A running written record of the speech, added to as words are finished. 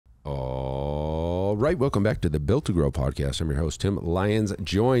right, welcome back to the Built to Grow podcast. I'm your host, Tim Lyons,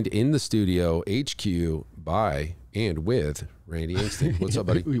 joined in the studio, HQ, by and with Randy Angston. What's up,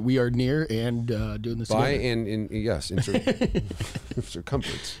 buddy? We are near and doing this by together. and yes, in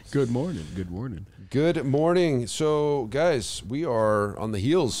circumference. Good morning. Good morning. Good morning. So, guys, we are on the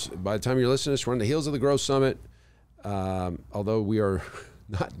heels. By the time you're listening to this, we're on the heels of the Grow Summit. Although we are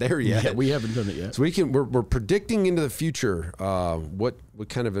not there yet. Yeah, we haven't done it yet. So we're predicting into the future what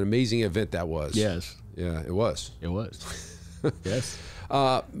kind of an amazing event that was. Yes. Yeah, it was. It was. Yes.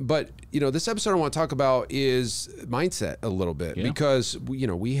 But this episode I want to talk about is mindset a little bit because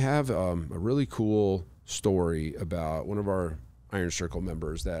we have a really cool story about one of our Iron Circle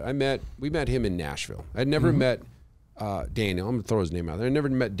members that I met. We met him in Nashville. I'd never met Daniel. I'm gonna throw his name out there. I never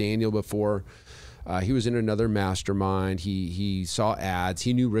met Daniel before. He was in another mastermind. He saw ads.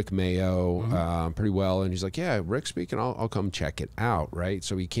 He knew Rick Mayo pretty well, and he's like, "Yeah, Rick's speaking. I'll come check it out." Right.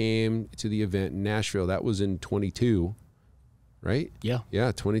 So he came to the event in Nashville. That was in 22, right? Yeah.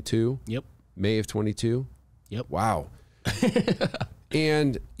 Yeah, 22. Yep. May of 22. Yep. Wow.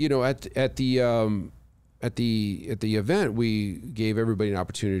 And at the event, we gave everybody an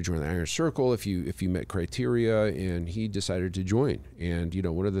opportunity to join the Iron Circle if you met criteria, and he decided to join. And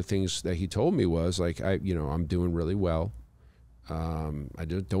one of the things that he told me was like, I'm doing really well. I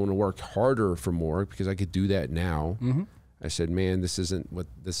don't want to work harder for more because I could do that now. I said, man, this isn't what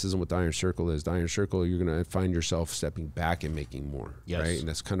the Iron Circle is. The Iron Circle, you're going to find yourself stepping back and making more. Yes. Right? And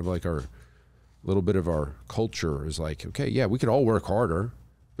that's kind of like our little bit of our culture is like, okay, yeah, we could all work harder,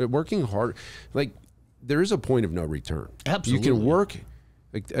 but working hard, like, there is a point of no return. Absolutely. You can work.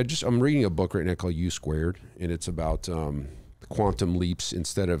 Like I'm reading a book right now called U Squared, and it's about quantum leaps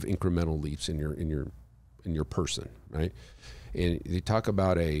instead of incremental leaps in your person, right? And they talk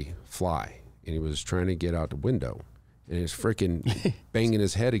about a fly, and he was trying to get out the window, and he was freaking banging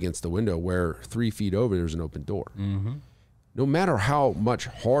his head against the window where 3 feet over there's an open door. No matter how much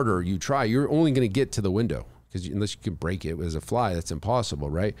harder you try, you're only going to get to the window because unless you can break it as a fly, that's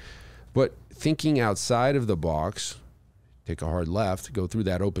impossible, right? But thinking outside of the box, take a hard left, go through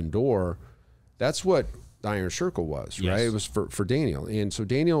that open door, that's what the Iron Circle was, right? It was for Daniel. And so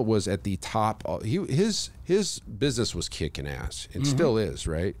Daniel was at the top. His business was kicking ass and still is,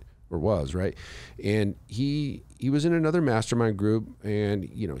 right? Or was, right? And he was in another mastermind group, and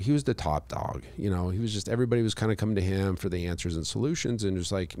he was the top dog. He was just, everybody was kind of coming to him for the answers and solutions, and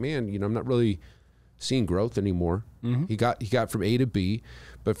just like, man, I'm not really seeing growth anymore. He got from A to B,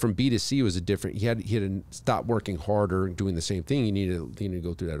 but from B to C was a different. He had to stop working harder and doing the same thing. He needed to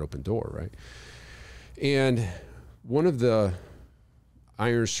go through that open door, right? And one of the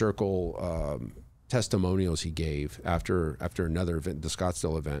Iron Circle testimonials he gave after another event, the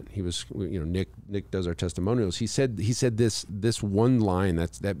Scottsdale event, he was, Nick does our testimonials. He said this one line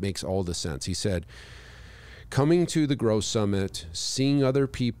that makes all the sense. He said, coming to the Grow Summit, seeing other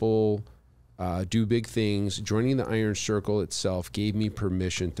people do big things, joining the Iron Circle itself gave me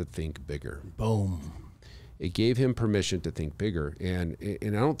permission to think bigger. Boom. It gave him permission to think bigger. And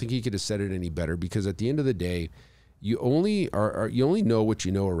I don't think he could have said it any better, because at the end of the day, you only know what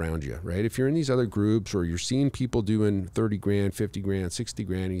you know around you, right? If you're in these other groups or you're seeing people doing 30 grand, 50 grand, 60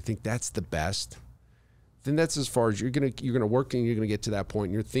 grand, and you think that's the best, then that's as far as you're gonna work, and you're gonna get to that point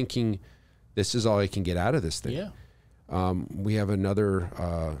and you're thinking, this is all I can get out of this thing. Yeah. We have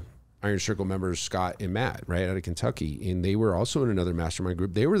another Iron Circle members, Scott and Matt, right, out of Kentucky, and they were also in another mastermind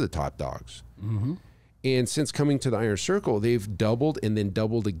group. They were the top dogs. And since coming to the Iron Circle, they've doubled and then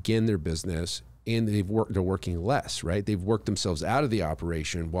doubled again their business, and they're working less, right? They've worked themselves out of the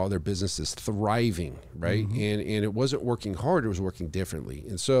operation while their business is thriving, right? And it wasn't working hard, it was working differently.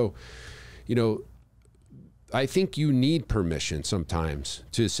 And so, I think you need permission sometimes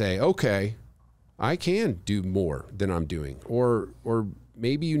to say, okay, I can do more than I'm doing, or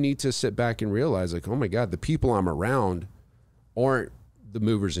maybe you need to sit back and realize, like, oh my God, the people I'm around aren't the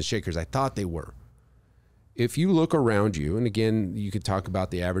movers and shakers I thought they were. If you look around you, and again, you could talk about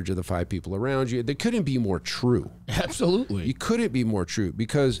the average of the 5 people around you, they couldn't be more true. Absolutely. You couldn't be more true,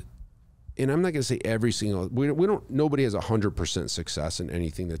 because, and I'm not going to say every single, nobody has 100% success in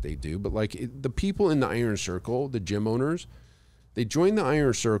anything that they do, but like the people in the Iron Circle, the gym owners, they join the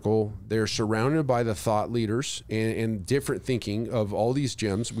Iron Circle. They're surrounded by the thought leaders and different thinking of all these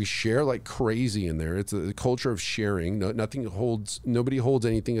gyms. We share like crazy in there. It's a culture of sharing. Nobody holds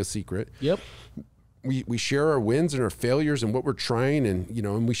anything a secret. Yep. We share our wins and our failures and what we're trying, and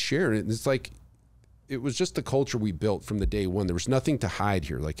and we share it. It's like, it was just the culture we built from the day one. There was nothing to hide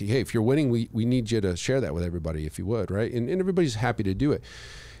here. Like, hey, if you're winning, we need you to share that with everybody if you would, right? And everybody's happy to do it.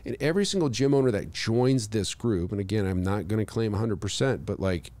 And every single gym owner that joins this group, and again, I'm not going to claim 100%, but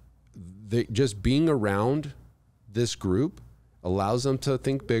like they just being around this group allows them to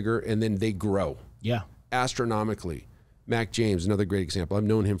think bigger, and then they grow astronomically. Mac James, another great example. I've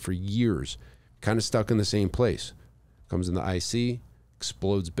known him for years, kind of stuck in the same place. Comes in the IC,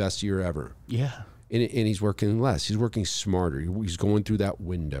 explodes best year ever. Yeah. And he's working less. He's working smarter. He's going through that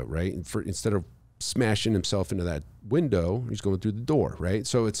window, right? And instead of smashing himself into that window, he's going through the door, right?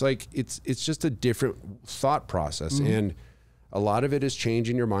 So it's like it's just a different thought process, and a lot of it is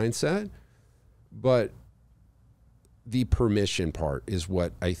changing your mindset. But the permission part is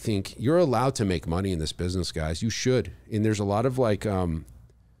what I think. You're allowed to make money in this business, guys. You should. And there's a lot of like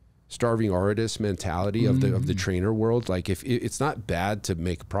starving artist mentality of the trainer world. Like if it's not bad to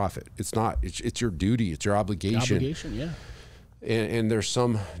make a profit, it's not. It's your duty. It's your obligation. Obligation, yeah. And there's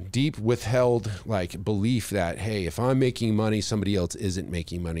some deep withheld like belief that, hey, if I'm making money, somebody else isn't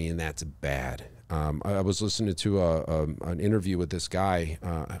making money, and that's bad. I was listening to an interview with this guy.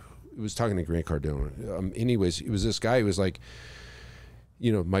 He was talking to Grant Cardone. Anyways, it was this guy who was like,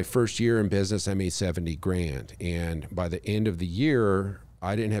 you know, my first year in business, I made 70 grand. And by the end of the year,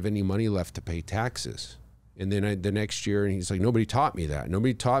 I didn't have any money left to pay taxes. And then the next year, and he's like, nobody taught me that.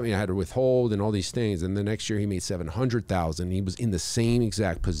 Nobody taught me I had to withhold and all these things. And the next year he made 700,000. He was in the same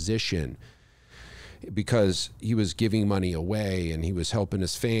exact position because he was giving money away and he was helping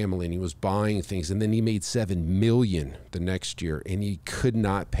his family and he was buying things. And then he made 7 million the next year, and he could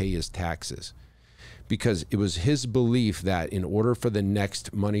not pay his taxes because it was his belief that in order for the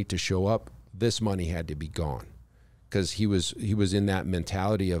next money to show up, this money had to be gone. Because he was in that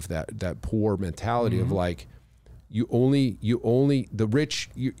mentality of that poor mentality of like, you only the rich.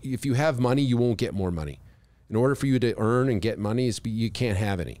 If you have money, you won't get more money. In order for you to earn and get money, you can't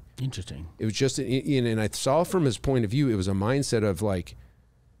have any. Interesting. It was just, and I saw from his point of view, it was a mindset of like,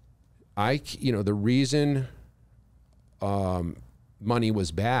 the reason money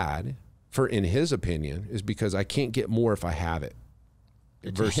was bad in his opinion is because I can't get more if I have it.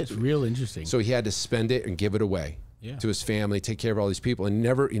 It's real interesting. So he had to spend it and give it away. Yeah. To his family, take care of all these people, and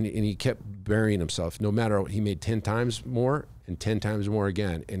he kept burying himself. No matter what, he made 10 times more and 10 times more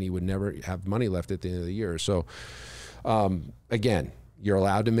again, and he would never have money left at the end of the year. So, again, you're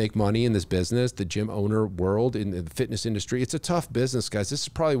allowed to make money in this business, the gym owner world, in the fitness industry. It's a tough business, guys. This is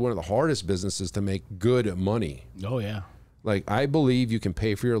probably one of the hardest businesses to make good money. Oh yeah. Like I believe you can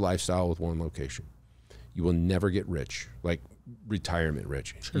pay for your lifestyle with one location. You will never get rich, like retirement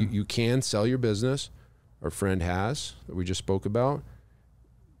rich. Sure. You can sell your business. Our friend has, that we just spoke about,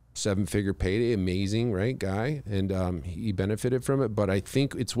 7-figure payday, amazing, right, guy? And he benefited from it. But I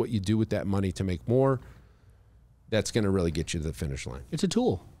think it's what you do with that money to make more that's going to really get you to the finish line. It's a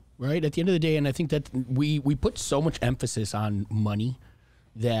tool, right? At the end of the day, and I think that we put so much emphasis on money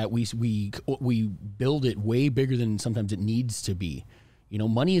that we build it way bigger than sometimes it needs to be. You know,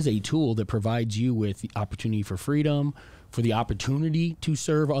 money is a tool that provides you with the opportunity for freedom, for the opportunity to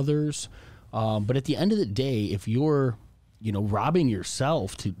serve others. But at the end of the day, if you're, robbing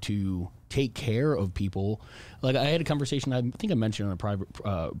yourself to take care of people, like I had a conversation, I think I mentioned on a private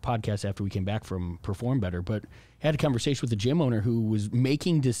podcast after we came back from Perform Better, but I had a conversation with a gym owner who was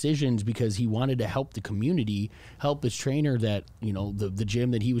making decisions because he wanted to help the community, help this trainer that, the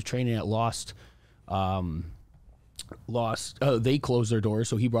gym that he was training at lost, they closed their doors,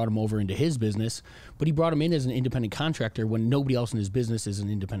 so he brought him over into his business, but he brought him in as an independent contractor when nobody else in his business is an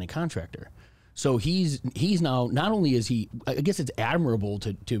independent contractor. So he's now, not only is he, I guess it's admirable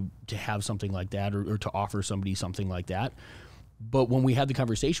to have something like that or to offer somebody something like that, but when we had the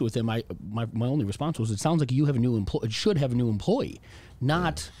conversation with him, my only response was, it sounds like you have a new employee, should have a new employee,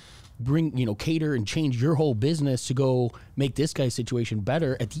 not cater and change your whole business to go make this guy's situation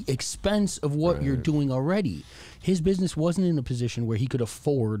better at the expense of what you're doing already. His business wasn't in a position where he could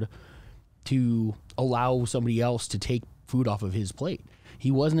afford to allow somebody else to take food off of his plate. He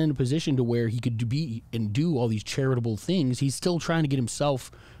wasn't in a position to where he could be and do all these charitable things. He's still trying to get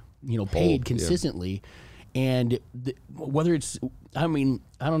himself, paid consistently. Yeah. And whether it's, I don't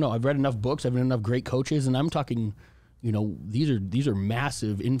know. I've read enough books. I've read enough great coaches, and I'm talking, these are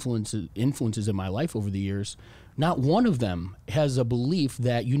massive influences in my life over the years. Not one of them has a belief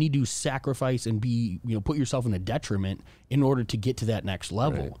that you need to sacrifice and be, put yourself in a detriment in order to get to that next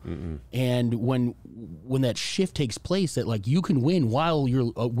level. Right. And when that shift takes place, that like you can win while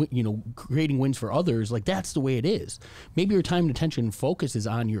you're, creating wins for others, like that's the way it is. Maybe your time and attention and focus is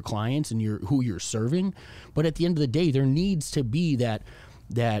on your clients and who you're serving, but at the end of the day, there needs to be that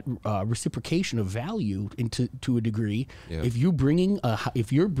reciprocation of value to a degree. Yeah. If you're bringing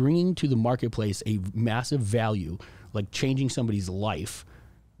to the marketplace a massive value, like changing somebody's life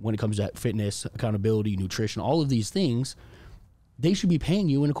when it comes to fitness, accountability, nutrition, all of these things, they should be paying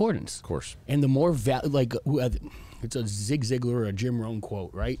you in accordance. Of course. And the more it's a Zig Ziglar or a Jim Rohn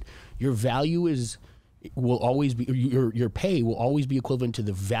quote, right? Your value will always be your pay will always be equivalent to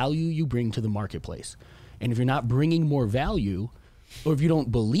the value you bring to the marketplace. And if you're not bringing more value, or if you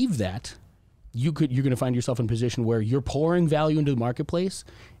don't believe that, you're going to find yourself in a position where you're pouring value into the marketplace,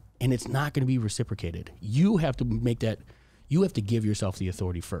 and it's not going to be reciprocated. You have to make that. You have to give yourself the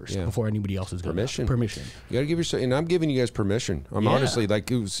authority first before anybody else is going to. Permission. You got to give yourself, and I'm giving you guys permission. I'm honestly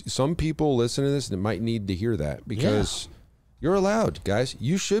some people listen to this and might need to hear that because you're allowed, guys.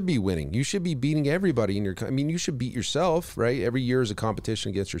 You should be winning. You should be beating everybody in your. I mean, you should beat yourself, right? Every year is a competition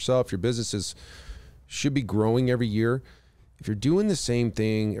against yourself. Your businesses should be growing every year. If you're doing the same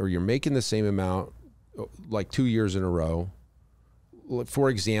thing or you're making the same amount, like 2 years in a row, for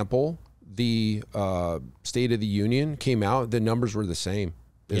example. The State of the Union came out, the numbers were the same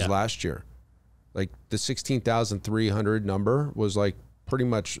as last year. Like the 16,300 number was like pretty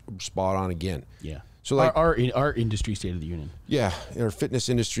much spot on again. Yeah. So like our industry State of the Union. Yeah, our fitness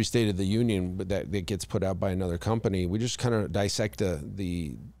industry State of the Union, but that gets put out by another company. We just kind of dissect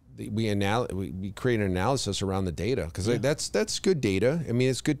we create an analysis around the data because that's good data. I mean,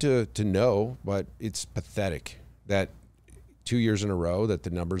 it's good to know, but it's pathetic that 2 years in a row that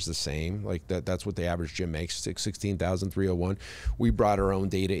the number's the same. Like that's what the average gym makes, 16,301. We brought our own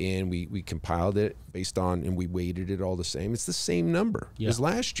data in. We compiled it based on, and we weighted it all the same. It's the same number as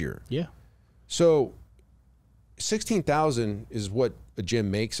last year. Yeah. So 16,000 is what a gym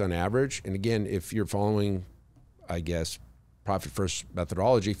makes on average. And again, if you're following, I guess, profit first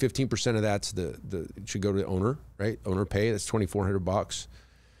methodology, 15% of that's it should go to the owner, right? Owner pay, that's $2,400.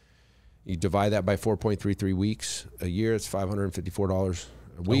 You divide that by 4.33 weeks a year, it's $554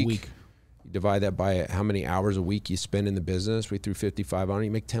 a week. You divide that by how many hours a week you spend in the business. We threw 55 on it,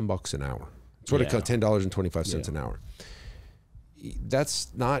 you make $10 an hour. That's what it costs, $10.25 an hour. That's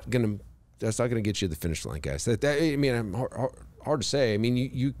not gonna get you to the finish line, guys. I mean, hard to say. I mean,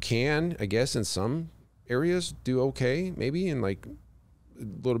 you can, I guess, in some areas do okay, maybe, and like a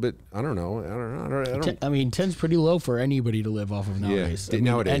little bit, I don't know. I mean, 10's pretty low for anybody to live off of nowadays. Yeah,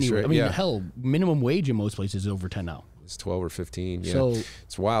 nowadays, right? I mean, hell, minimum wage in most places is over 10 now. It's 12 or 15. Yeah. So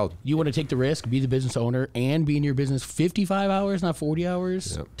it's wild. You want to take the risk, be the business owner, and be in your business 55 hours, not 40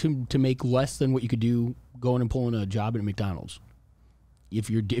 hours, to make less than what you could do going and pulling a job at McDonald's. If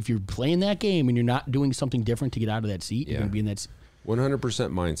you're playing that game and you're not doing something different to get out of that seat, you're going to be in that 100%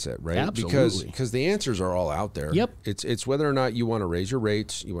 mindset, right? Absolutely. Because the answers are all out there. Yep. It's whether or not you want to raise your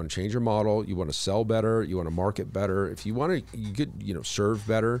rates, you want to change your model, you want to sell better, you want to market better. If you want to, you could serve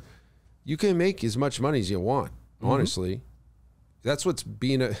better. You can make as much money as you want. Honestly, that's what's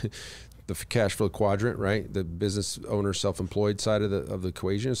being the cash flow quadrant, right? The business owner, self-employed side of the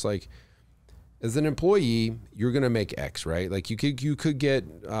equation. It's like, as an employee, you're going to make X, right? Like you could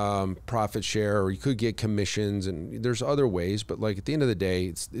get profit share, or you could get commissions, and there's other ways. But like at the end of the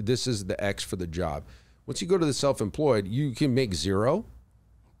day, this is the X for the job. Once you go to the self-employed, you can make zero,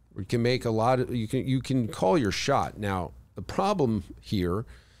 or you can make a lot. You can call your shot. Now the problem here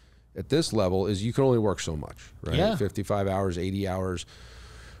at this level is you can only work so much, right? Yeah. 55 hours, 80 hours.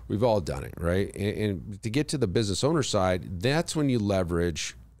 We've all done it, right? And to get to the business owner side, that's when you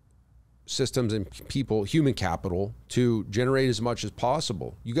leverage systems and people, human capital, to generate as much as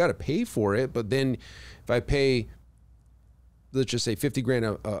possible. You got to pay for it, but then if I pay, let's just say 50 grand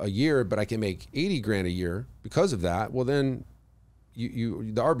a year, but I can make 80 grand a year because of that, well then the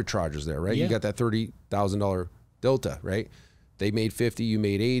arbitrage is there, right? Yeah. You got that $30,000 delta, right? They made 50, you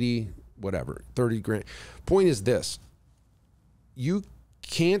made 80, whatever, 30 grand. Point is this: you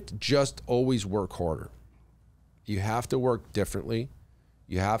can't just always work harder. You have to work differently.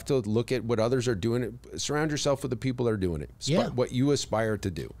 You have to look at what others are doing. Surround yourself with the people that are doing it. What you aspire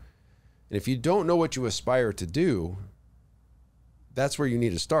to do. And if you don't know what you aspire to do, that's where you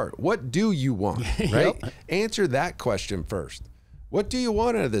need to start. What do you want, right? Answer that question first. What do you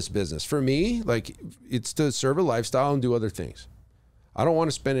want out of this business? For me, like, it's to serve a lifestyle and do other things. I don't want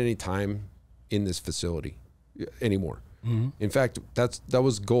to spend any time in this facility anymore. In fact, that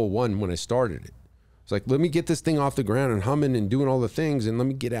was goal one when I started it. It's like, let me get this thing off the ground and humming and doing all the things, and let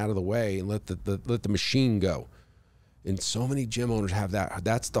me get out of the way and let the machine go. And so many gym owners have that.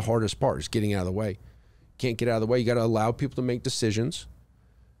 That's the hardest part, is getting out of the way. Can't get out of the way. You got to allow people to make decisions,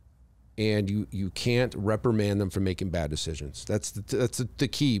 and you can't reprimand them for making bad decisions. That's the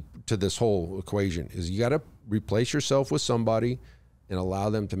key to this whole equation, is you got to replace yourself with somebody and allow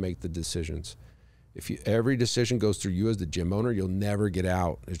them to make the decisions. If every decision goes through you as the gym owner, you'll never get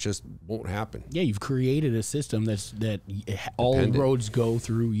out. It just won't happen. Yeah, you've created a system that all roads go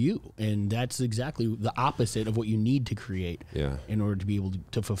through you, and that's exactly the opposite of what you need to create. Yeah. In order to be able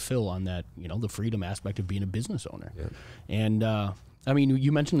to fulfill on that, the freedom aspect of being a business owner. Yeah. And I mean,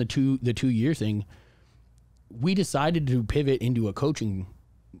 you mentioned the 2 year thing. We decided to pivot into a coaching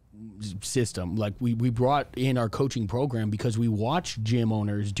system. Like we brought in our coaching program because we watched gym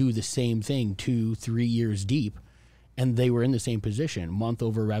owners do the same thing 2-3 years deep, and they were in the same position. Month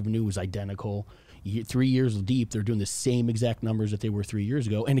over revenue was identical. 3 years deep, they're doing the same exact numbers that they were 3 years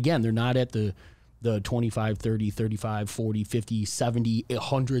ago. And again, they're not at the 25, 30, 35, 40, 50, 70,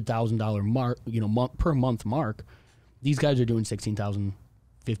 $100,000 mark, per month mark. These guys are doing 16,000,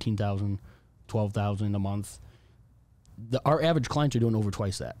 15,000, 12,000 a month. Our average clients are doing over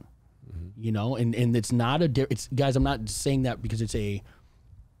twice that. And it's not it's guys, I'm not saying that because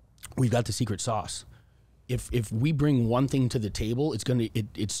we've got the secret sauce. If we bring one thing to the table,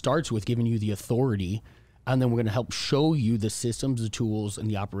 it starts with giving you the authority, and then we're going to help show you the systems, the tools, and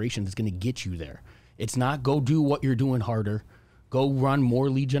the operation that's going to get you there. It's not go do what you're doing harder, go run more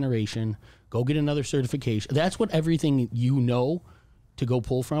lead generation, go get another certification. That's what everything to go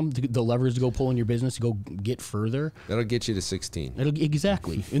pull from, the levers to go pull in your business to go get further. That'll get you to 16.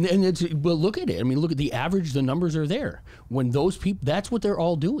 Exactly. But look at it. I mean, look at the average. The numbers are there. When those people, that's what they're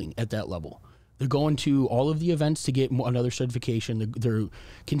all doing at that level. They're going to all of the events to get another certification. They're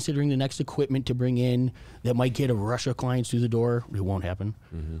considering the next equipment to bring in that might get a rush of clients through the door. It won't happen.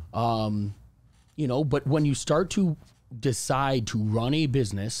 But when you start to decide to run a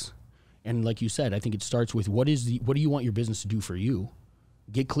business, and like you said, I think it starts with what do you want your business to do for you?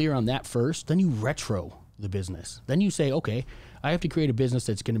 Get clear on that first. Then you retro the business. Then you say, okay, I have to create a business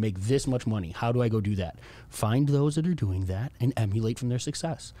that's going to make this much money. How do I go do that? Find those that are doing that and emulate from their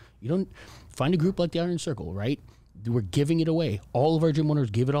success. You don't find a group like the Iron Circle, right? We're giving it away. All of our gym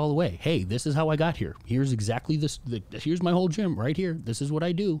owners give it all away. Hey, this is how I got here. Here's exactly this. Here's my whole gym right here. This is what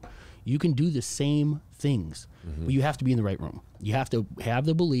I do. You can do the same things, but you have to be in the right room. You have to have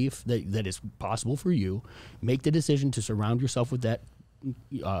the belief that it's possible for you. Make the decision to surround yourself with that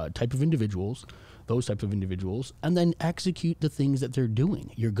type of individuals, those types of individuals, and then execute the things that they're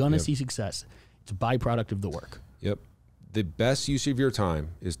doing. You're going to see success. It's a byproduct of the work. Yep. The best use of your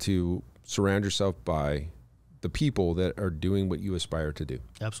time is to surround yourself by the people that are doing what you aspire to do.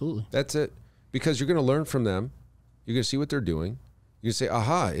 Absolutely. That's it. Because you're going to learn from them. You're going to see what they're doing. You're going to say,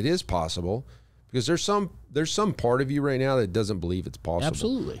 aha, it is possible. Because there's some part of you right now that doesn't believe it's possible.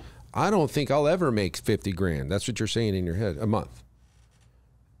 Absolutely. I don't think I'll ever make 50 grand. That's what you're saying in your head, a month.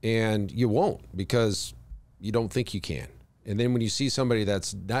 And you won't, because you don't think you can. And then when you see somebody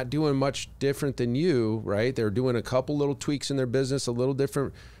that's not doing much different than you, right? They're doing a couple little tweaks in their business, a little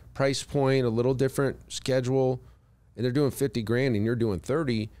different price point, a little different schedule, and they're doing 50 grand and you're doing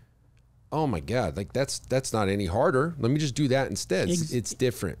 30. Oh my God, like that's not any harder. Let me just do that instead. It's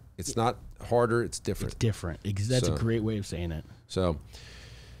different. It's not harder, it's different. It's different. That's a great way of saying it. So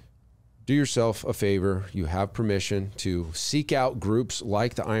do yourself a favor. You have permission to seek out groups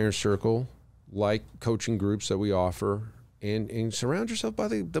like the Iron Circle, like coaching groups that we offer, and surround yourself by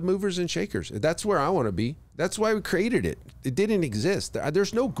the movers and shakers. That's where I want to be. That's why we created it. It didn't exist.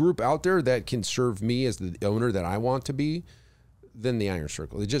 There's no group out there that can serve me as the owner that I want to be than the Iron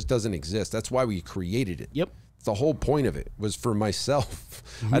Circle. It just doesn't exist. That's why we created it. Yep. The whole point of it was for myself.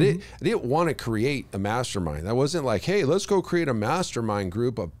 I didn't want to create a mastermind. I wasn't like, hey, let's go create a mastermind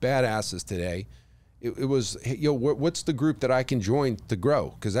group of badasses today. It was, hey, what's the group that I can join to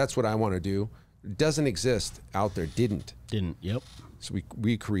grow? Because that's what I want to do. It doesn't exist out there. Didn't. Yep. So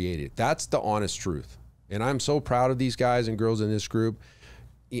we created it. That's the honest truth. And I'm so proud of these guys and girls in this group.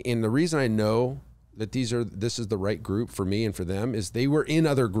 And the reason I know that this is the right group for me and for them is they were in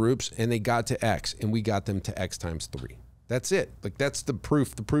other groups and they got to X and we got them to X times 3. That's it. Like that's the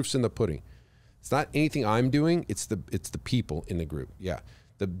proof. The proof's in the pudding. It's not anything I'm doing. It's the people in the group. Yeah.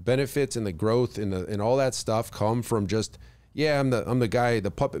 The benefits and the growth and all that stuff come from just, yeah, I'm the guy,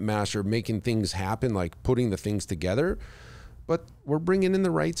 the puppet master making things happen, like putting the things together. But we're bringing in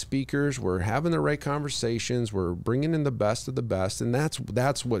the right speakers. We're having the right conversations. We're bringing in the best of the best, and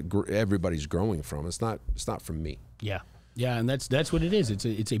that's what everybody's growing from. It's not from me. Yeah, and that's what it is. It's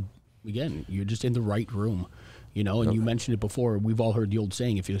a again, you're just in the right room, And you mentioned it before. We've all heard the old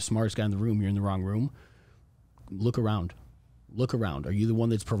saying: if you're the smartest guy in the room, you're in the wrong room. Look around. Are you the one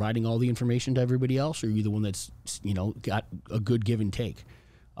that's providing all the information to everybody else, or are you the one that's got a good give and take?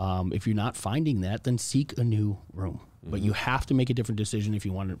 If you're not finding that, then seek a new room. But you have to make a different decision if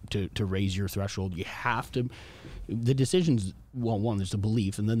you want to raise your threshold. You have to, the decisions, well, one, there's the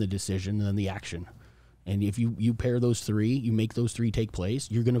belief, and then the decision, and then the action. And if you pair those three, you make those three take place,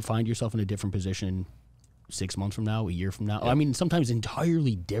 you're going to find yourself in a different position 6 months from now, a year from now. I mean, sometimes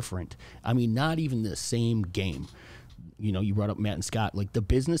entirely different. I mean, not even the same game. You know, you brought up Matt and Scott. Like, the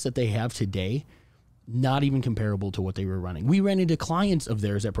business that they have today, not even comparable to what they were running. We ran into clients of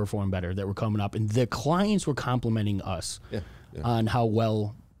theirs that performed better, that were coming up, and the clients were complimenting us on how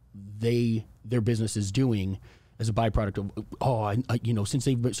well their business is doing as a byproduct of, you know, since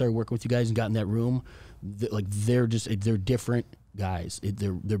they've started working with you guys and got in that room, they're different guys.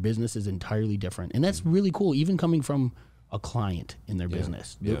 Their business is entirely different, and that's really cool. Even coming from a client in their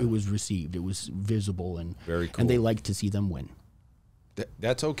business, it was received, it was visible, and very cool. And they like to see them win.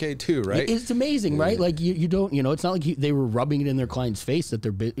 That's okay too, right? It's amazing, right? Like you don't, you know, it's not like they were rubbing it in their client's face that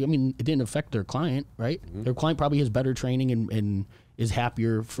I mean, it didn't affect their client, right? Their client probably has better training and is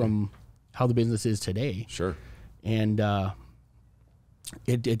happier from how the business is today. Sure. And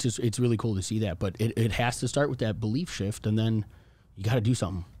it's really cool to see that, but it has to start with that belief shift, and then you got to do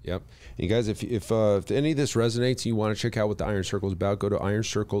something. Yep. And you guys, if any of this resonates and you want to check out what the Iron Circle is about, go to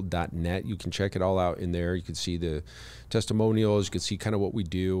ironcircle.net. You can check it all out in there. You can see the testimonials. You can see kind of what we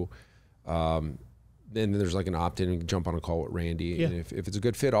do. Then there's like an opt-in and jump on a call with Randy. Yeah. And if it's a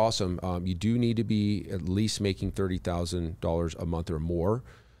good fit, awesome. You do need to be at least making $30,000 a month or more.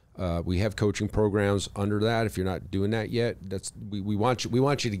 We have coaching programs under that. If you're not doing that yet, we want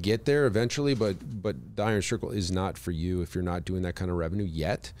you to get there eventually. But the Iron Circle is not for you if you're not doing that kind of revenue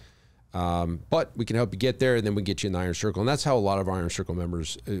yet. But we can help you get there, and then we get you in the Iron Circle. And that's how a lot of our Iron Circle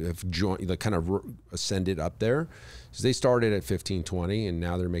members have joined, like kind of ascended up there. So they started at 15, 20, and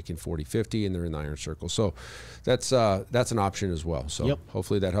now they're making 40, 50, and they're in the Iron Circle. So that's an option as well. So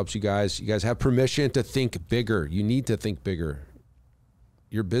hopefully that helps you guys. You guys have permission to think bigger. You need to think bigger.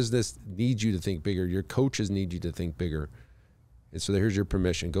 Your business needs you to think bigger. Your coaches need you to think bigger. And so here's your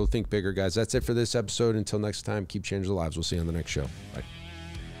permission. Go think bigger, guys. That's it for this episode. Until next time, keep changing lives. We'll see you on the next show. Bye.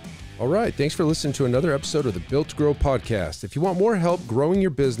 All right. Thanks for listening to another episode of the Built to Grow podcast. If you want more help growing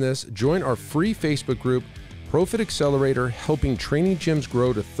your business, join our free Facebook group, Profit Accelerator, helping training gyms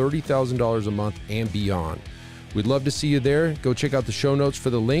grow to $30,000 a month and beyond. We'd love to see you there. Go check out the show notes for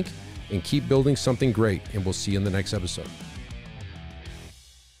the link and keep building something great. And we'll see you in the next episode.